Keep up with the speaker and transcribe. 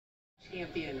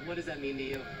champion. What does that mean to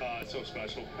you? It's so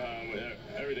special.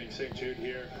 Everything St. Jude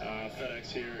here,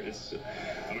 FedEx here.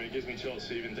 It gives me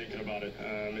chills even thinking about it.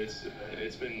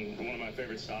 It's been one of my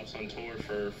favorite stops on tour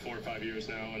for 4 or 5 years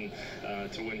now, and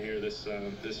to win here, this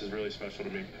is really special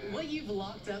to me. What you've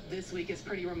locked up this week is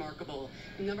pretty remarkable.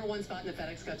 #1 spot in the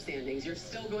FedEx Cup standings. You're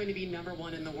still going to be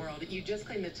 #1 in the world. You just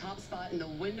claimed the top spot in the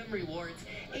Wyndham Rewards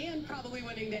and probably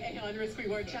winning the Aon Risk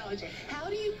Reward Challenge. How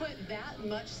do you put that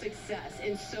much success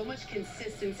and so much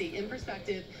consistency in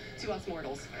perspective to us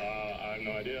mortals? I have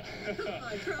no idea.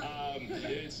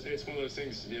 It's one of those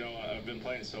things, you know, I've been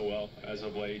playing so well as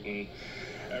of late, and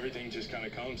everything just kind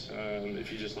of comes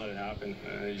if you just let it happen.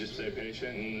 You just stay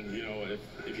patient, and you know,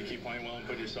 if you keep playing well and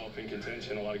put yourself in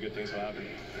contention, a lot of good things will happen.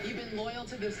 You've been loyal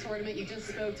to this tournament. You just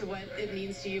spoke to what it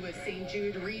means to you as St.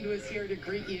 Jude. Reed was here to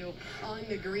greet you on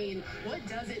the green. What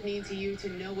does it mean to you to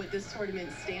know what this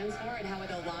tournament stands for and how it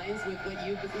aligns with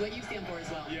what you stand for as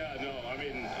well? Yeah, no, I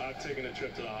mean, I've taken a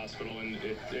trip to the hospital, and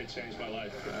it changed my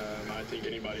life. I think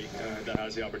anybody that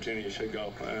has the opportunity should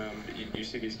go. You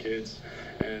see these kids,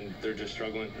 and they're just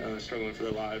struggling for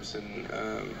their lives, and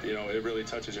you know, it really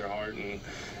touches your heart, and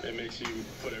it makes you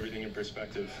put everything in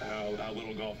perspective. How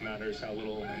little golf matters, how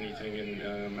little anything,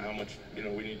 and how much, you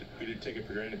know, we take it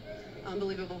for granted.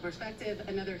 Unbelievable perspective.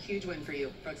 Another huge win for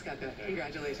you, Koepka.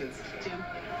 Congratulations, Jim. All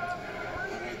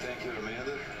right, thank you,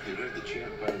 Amanda. You heard the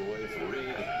chant, by the way, for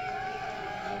Reed.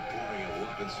 Outpouring of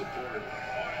love and support.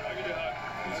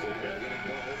 He's going to go.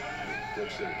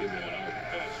 Coach said, give me an out.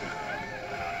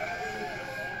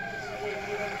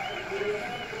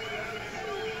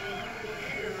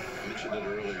 I mentioned it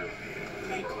earlier.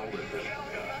 He called it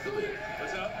really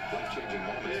life-changing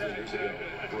moment 3 years ago.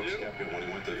 Brooks Koepka, when he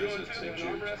went to visit St.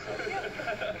 Jude.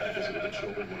 Visited the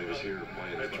children when he was here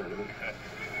playing the tournament.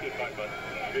 Good fight, bud.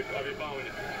 I'll be following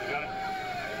you. You got it?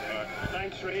 All right.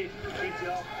 Thanks, Reed. Treat you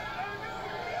up.